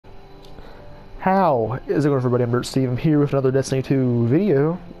How is it going, everybody? I'm DirtsteveGAME. I'm here with another Destiny 2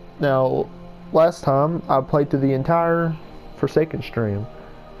 video. Now, last time I played through the entire Forsaken stream.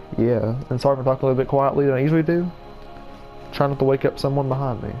 Yeah, and sorry for talking a little bit quietly than I usually do. Trying not to wake up someone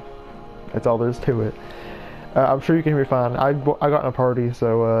behind me. That's all there is to it. I'm sure you can hear me fine. I got in a party,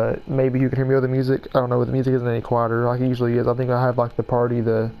 so maybe you can hear me with the music. I don't know if the music isn't any quieter like it usually is. I think I have like the party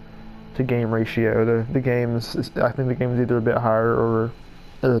to game ratio. The games, I think the game is either a bit higher or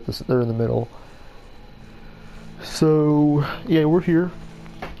they're in the middle. So yeah, we're here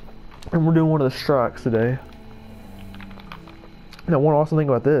and we're doing one of the strikes today. Now, one awesome thing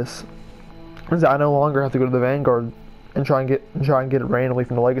about this is that I no longer have to go to the Vanguard and try and get it randomly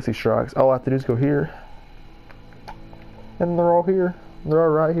from the legacy strikes. All I have to do is go here, and they're all here. They're all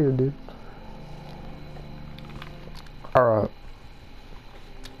right here, dude. All right.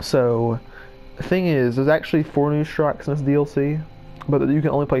 So the thing is, there's actually 4 new strikes in this DLC. But you can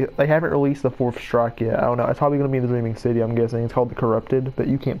only play. They haven't released the 4th strike yet. I don't know. It's probably going to be in the Dreaming City, I'm guessing. It's called the Corrupted, but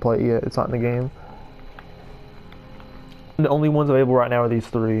you can't play it yet. It's not in the game. The only ones available right now are these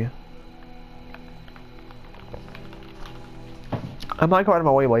 3. I might go out of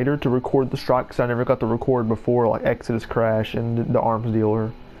my way later to record the strikes I never got to record before, like Exodus Crash and the Arms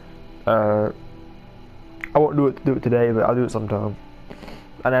Dealer. I won't do it today, but I'll do it sometime.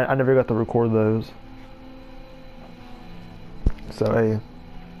 And I never got to record those. So hey,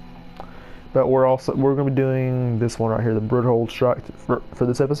 but we're gonna be doing this one right here, the Broodhold strike for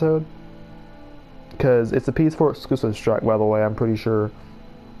this episode, because it's a PS4 exclusive strike. By the way, I'm pretty sure.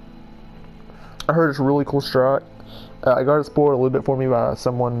 I heard it's a really cool strike. I got it spoiled a little bit for me by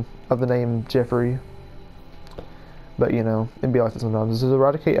someone of the name Jeffrey. But you know, it'd be like this sometimes. This is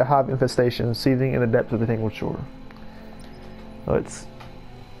eradicate a hive infestation seething in the depths of the Tangled Shore. Let's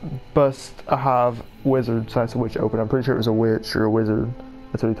bust a hive wizard / witch open. I'm pretty sure it was a witch or a wizard.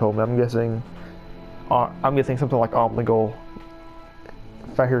 That's what he told me. I'm guessing something like Omnigul.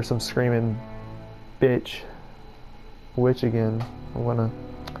 If I hear some screaming bitch witch again, I'm gonna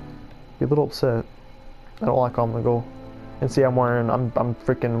be a little upset. I don't like Omnigul. And see, I'm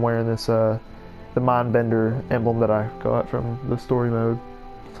freaking wearing this the Mindbender emblem that I got from the story mode.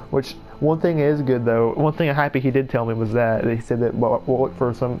 Which, one thing is good though. One thing I'm happy he did tell me was that he said that we'll look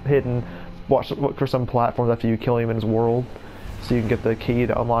for some look for some platforms after you kill him in his world, so you can get the key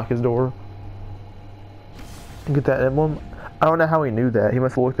to unlock his door. Get that emblem. I don't know how he knew that. He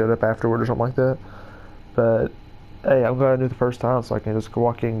must have looked it up afterward or something like that. But hey, I'm glad I knew the first time, so I can just go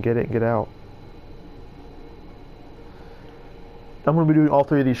walk in and get it and get out. I'm going to be doing all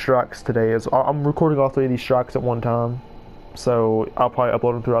 3 of these strikes today. I'm recording all 3 of these strikes at one time. So I'll probably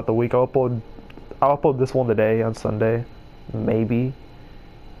upload them throughout the week. I'll upload this one today on Sunday, maybe,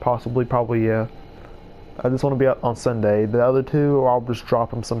 possibly, probably, yeah. I just want to be out on Sunday. The other 2, I'll just drop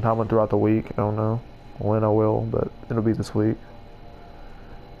them sometime throughout the week. I don't know when I will, but it'll be this week.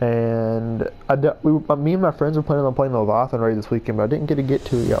 And me and my friends were planning on playing the Leviathan raid this weekend, but I didn't get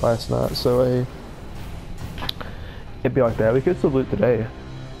to it yet last night. So it'd be like that. We could still do it today.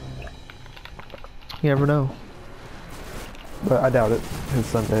 You never know. But I doubt it. It's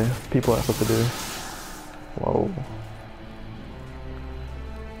Sunday. People have stuff to do. Whoa.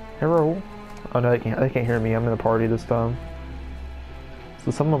 Hello. Oh no, they can't hear me. I'm in a party this time.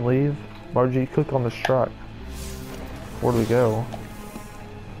 So someone leave? Why did you click on the strike? Where do we go?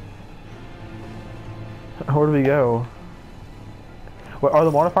 Where do we go? Wait, are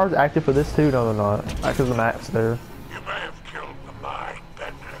the modifiers active for this too? No, they're not. Because the map's there. You may have killed the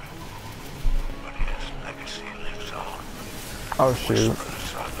Mindbender, but his legacy lives on. Oh shoot.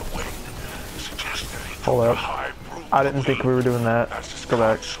 Hold up. I didn't think we were doing that. Let's go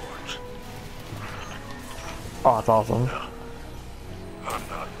back. Oh, that's awesome. I'm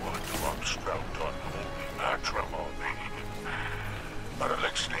not one to obstruct unholy matrimony, but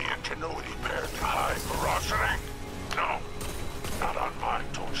elixir ingenuity paired to high ferocity? No, not on my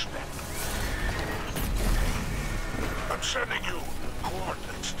doorstep. I'm sending you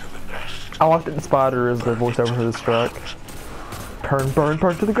coordinates to the nest. I like that the spider is the voiceover for this strike. Turn, burn,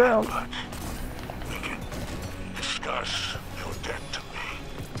 burn to the ground. We can discuss your debt to me.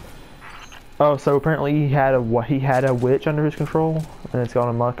 Oh, so apparently he had a witch under his control, and it's gone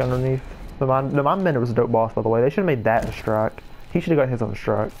amok underneath. The Mindbender was a dope boss, by the way. They should have made that a strike. He should have got his own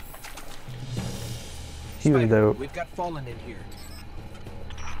strike. He was dope. We've got Fallen in here.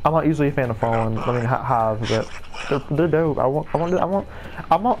 I'm not usually a fan of Fallen. I mean, Hive, but they're dope. I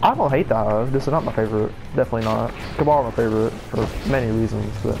don't hate the Hive. This is not my favorite. Definitely not. Cabal my favorite for many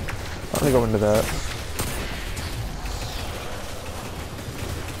reasons, but I'm gonna go into that.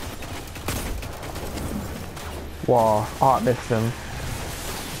 Wow, oh, I missed him.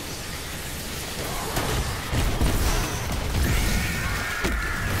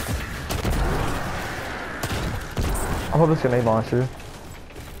 love this grenade launcher.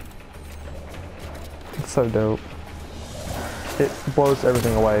 It's so dope. It blows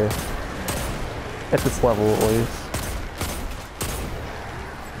everything away. At this level, at least.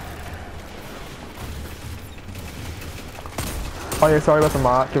 Oh yeah, sorry about the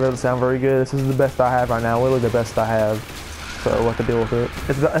mock. It doesn't sound very good. This is the best I have right now. Literally the best I have. So we'll have to deal with it.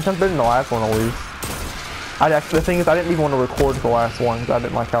 It sounds better than the last one, at least. The thing is, I didn't even want to record the last one because I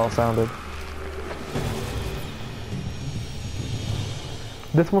didn't like how it sounded.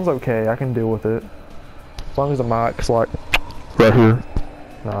 This one's okay. I can deal with it. As long as the mic's like right here.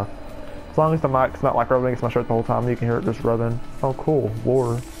 Nah. As long as the mic's not like rubbing against my shirt the whole time, you can hear it just rubbing. Oh, cool.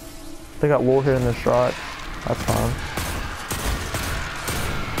 Lore. They got lore here in this strike. That's fine.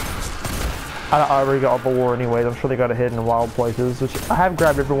 I already got all the lore anyways. I'm sure they got it hidden in wild places, which I have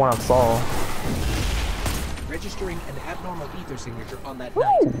grabbed every one I saw. Registering an abnormal ether signature on that Woo!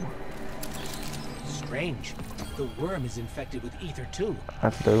 night. Strange. The worm is infected with ether too.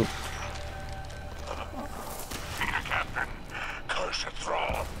 That's dope. Captain, cursed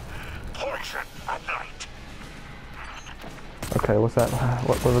thrall. Poison at night. Okay, what's that?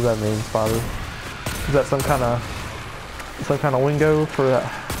 What does that mean, Father? Is that some kind of lingo for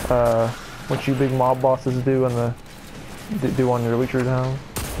what you big mob bosses do in the do on your Witcher town?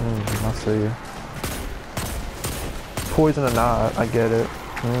 I see. Poison at night. I get it.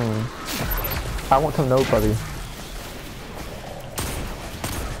 I want to know, buddy.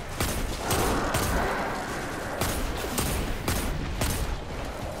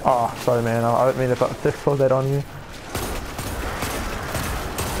 Oh, sorry, man. I didn't mean to throw that on you.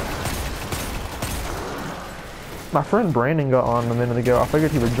 My friend Brandon got on a minute ago. I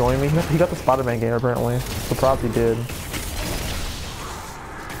figured he would join me. He got the Spider-Man game apparently. Surprised he did.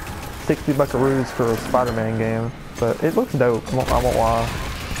 60 buckaroos for a Spider-Man game, but it looks dope. I won't lie.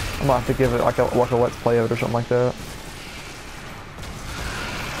 I might have to give it like a let's play of it or something like that.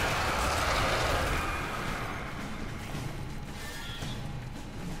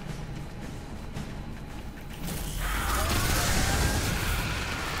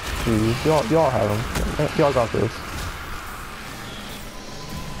 Jeez, y'all have them. Y'all got this.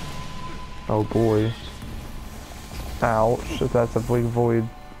 Oh boy. Ouch, if that's a big void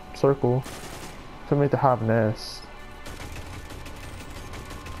circle. So we need to have nest.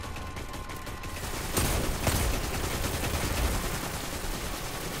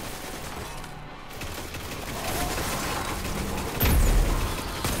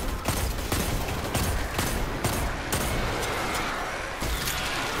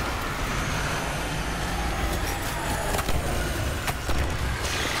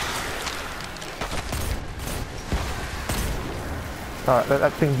 Alright,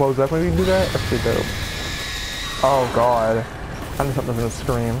 that thing blows up when we do that? That's pretty dope. Oh god. I need something to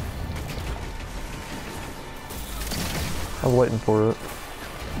scream. I was waiting for it.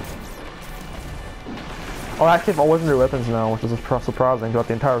 Oh, I actually have all legendary weapons now, which is surprising. Throughout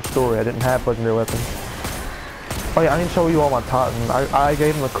the entire story, I didn't have legendary weapons. Oh yeah, I need to show you all my Titan. I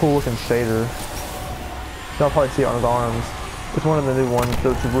gave him a cool looking shader. Y'all probably see it on his arms. It's one of the new ones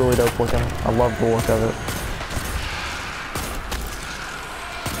that's really dope looking. I love the look of it.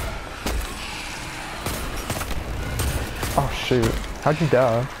 Oh shoot. How'd you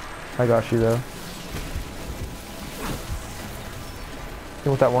die? I got you though.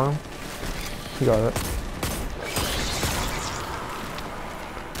 You want that worm? You got it.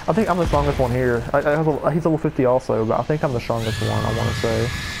 I think I'm the strongest one here. He's level 50 also, but I think I'm the strongest one, I want to say.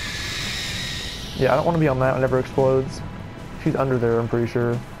 Yeah, I don't want to be on that. It never explodes. She's under there, I'm pretty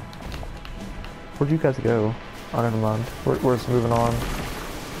sure. Where'd you guys go? Oh, never mind. We're just moving on.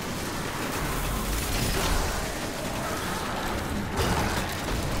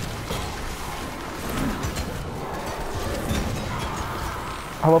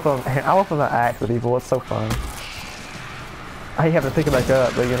 I love them that act with people. It's so fun. I hate having to pick it back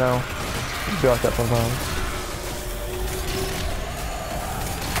up, but you know, it'd be like that sometimes.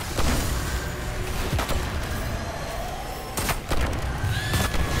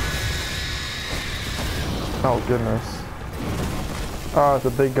 Oh goodness. Oh, it's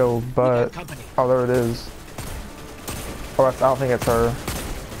a big old butt. Oh, there it is. Oh, I don't think it's her.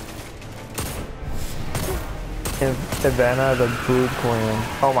 Ivana, the Brood Queen.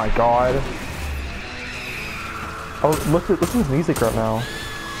 Oh my god. Oh, listen to his music right now.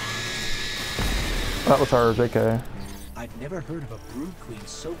 That was her, JK. I've never heard of a Brood Queen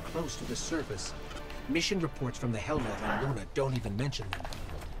so close to the surface. Mission reports from the Hellnet and Luna don't even mention them.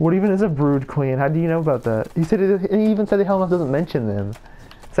 What even is a Brood Queen? How do you know about that? He said it, he even said the Hellnet doesn't mention them.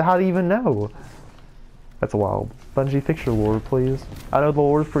 So how do you even know? That's wild. Bungie, fix your lore, please. I know the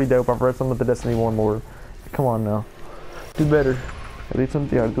lore is pretty dope. I've read some of the Destiny 1 lore. Come on now. Do better. At least some,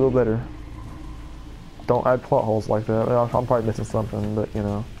 yeah, do a little better. Don't add plot holes like that. Well, I'm probably missing something, but you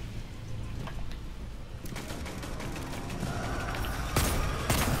know.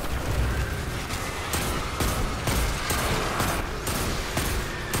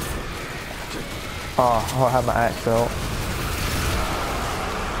 Oh, I have my axe out.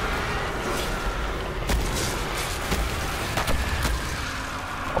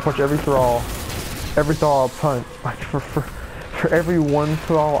 I'll punch every thrall. Every thrall I'll punch. Like for every one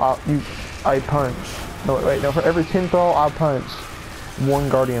thrall I punch. No, wait, no, for every 10 thrall I punch, one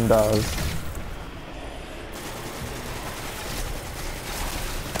guardian dies.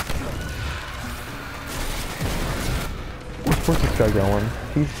 Where's this guy going?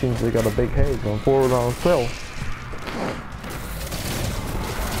 He seems to have got a big head going forward on himself.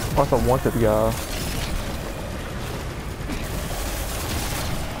 Oh, that's a wanted guy.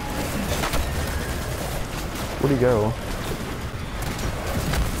 Where'd he go?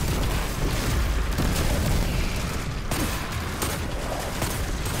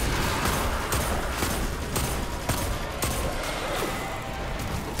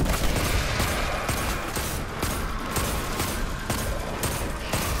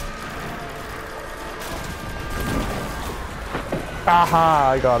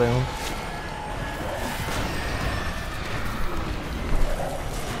 Aha, I got him.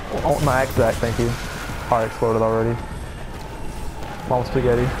 Oh, my axe back, thank you. Fire exploded already. Mom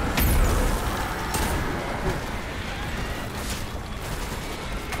spaghetti.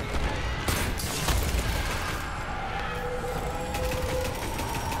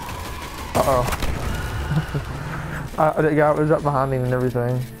 Uh-oh. The guy was up behind him and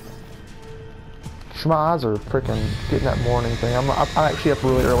everything. My eyes are freaking getting that morning thing. I'm actually up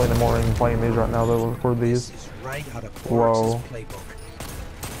really early in the morning playing these right now though, record these. Right out of Whoa. playbook.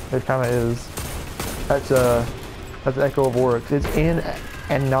 It kinda is. That's Echo of Oryx. It's in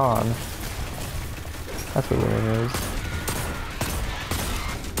Anãnh. That's what the name is.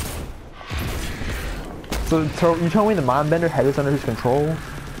 So you told me the Mindbender had this under his control?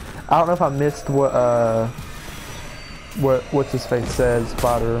 I don't know if I missed what's his face says,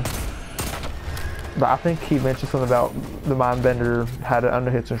 Spider. But I think he mentioned something about the Mindbender had it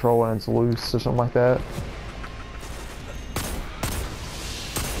under his control and it's loose or something like that.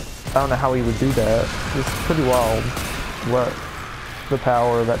 I don't know how he would do that. It's pretty wild what the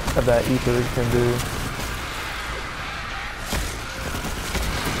power of that ether can do.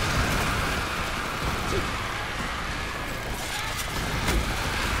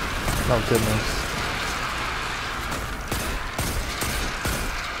 Oh goodness.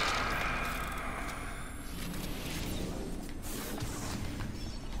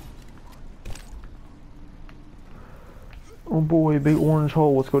 Oh boy, big orange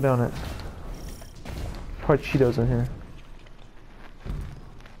hole. Let's go down it. Probably Cheetos in here.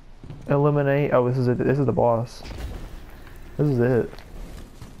 Eliminate. Oh, this is it. This is the boss. This is it.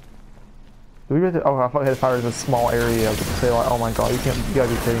 Did we get to, oh, I thought we had a fighter in this small area. I was gonna say like, oh my god, you gotta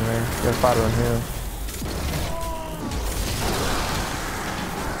be kidding me. You got a fighter in here.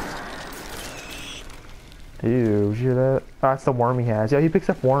 Ew, did you hear that? Oh, that's the worm he has. Yeah, he picks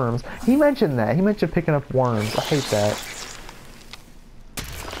up worms. He mentioned that. He mentioned picking up worms. I hate that.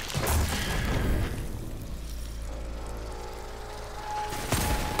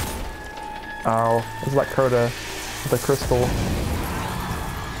 Oh, this is like Crota with a crystal.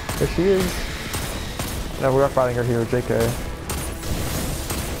 There she is. No, we are fighting her here, JK.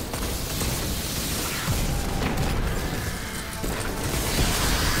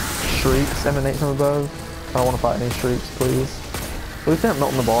 Shrieks emanate from above. I don't want to fight any shrieks, please. At least they're not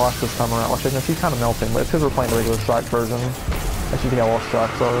melting the boss this time around. Like, she's kind of melting, but it's because we're playing the regular strike version. As you can see how all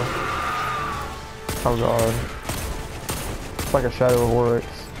strikes are. Oh god. It's like a Shadow of Oryx.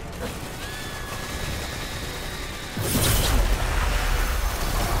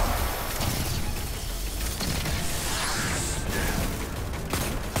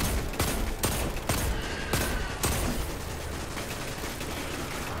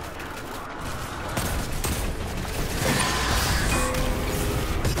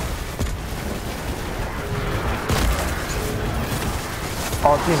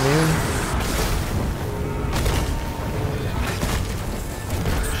 Oh, is she immune?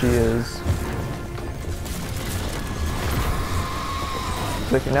 She is.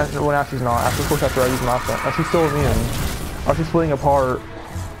 Well, now she's not. Of course, after I use my phone. Oh, she's still immune. Oh, she's splitting apart.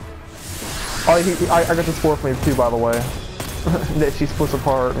 Oh, I got this fourth move too, by the way. That she splits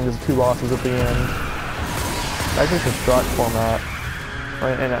apart and there's two bosses at the end. I think it's strike format.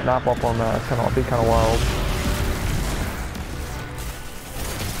 Right, and that Nightfall format. It's kind of wild.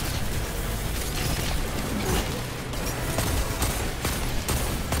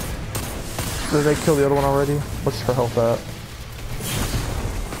 Did they kill the other one already? What's her health at?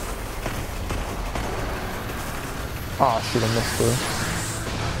 Ah, oh, shoot, I missed her.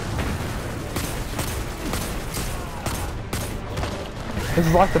 This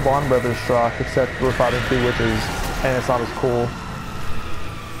is like the Bond Brothers strike, except we're fighting 2 witches, and it's not as cool.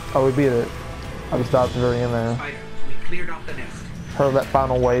 Oh, we beat it. I just died at the very end there. We cleared off the nest. Her, that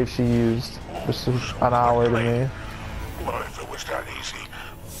final wave she used, just annihilated me. Well, if it was that easy,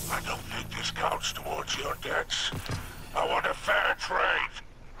 I don't think this counts towards your debts. I want a fair trade.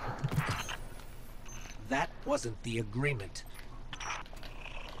 That wasn't the agreement.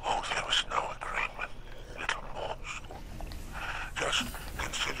 Oh, there was no agreement, little monster. Just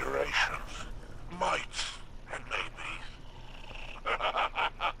considerations, mights, and maybes.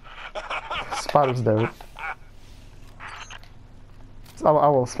 Spider's dope. I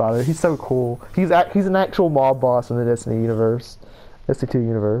love Spider. He's so cool. He's an actual mob boss in the Destiny universe. Destiny 2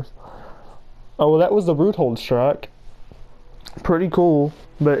 universe. Oh, well, that was the Broodhold strike. Pretty cool.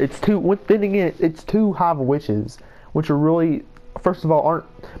 But it's then again, it's 2 hive witches, which are really, first of all, aren't,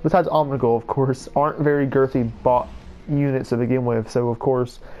 besides Omnigul, of course, aren't very girthy bot units to begin with. So, of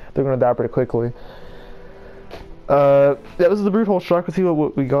course, they're going to die pretty quickly. That was the Broodhold strike. Let's see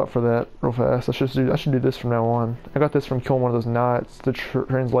what we got for that real fast. I should do this from now on. I got this from killing one of those knights. The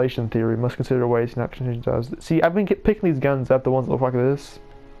translation theory must consider ways not continue to die. See, I've been picking these guns up, the ones that look like this.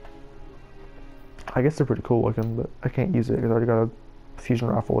 I guess they're pretty cool looking, but I can't use it because I already got a fusion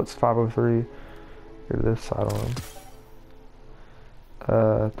rifle. It's 503. Here's this side on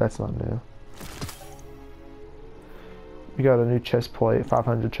them. That's not new. We got a new chest plate,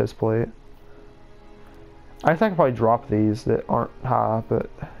 500 chest plate. I think I could probably drop these that aren't high, but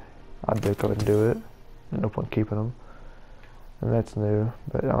I'd go ahead and do it. No point keeping them. And that's new.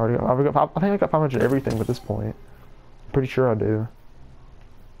 But I think I got 500 everything at this point. I'm pretty sure I do.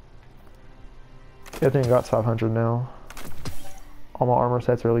 Yeah, I think I got 500 now. All my armor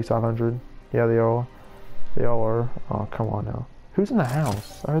sets are at least 500. Yeah, they all are. Oh, come on now. Who's in the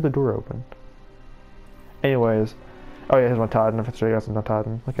house? I heard the door open. Anyways. Oh yeah, here's my Titan. If I show you guys my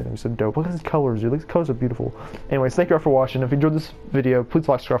Titan. Look at him, he's so dope. Look at his colors, dude. These colors are beautiful. Anyways, thank you all for watching. If you enjoyed this video, please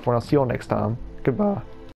like, subscribe, and I'll see you all next time. Goodbye.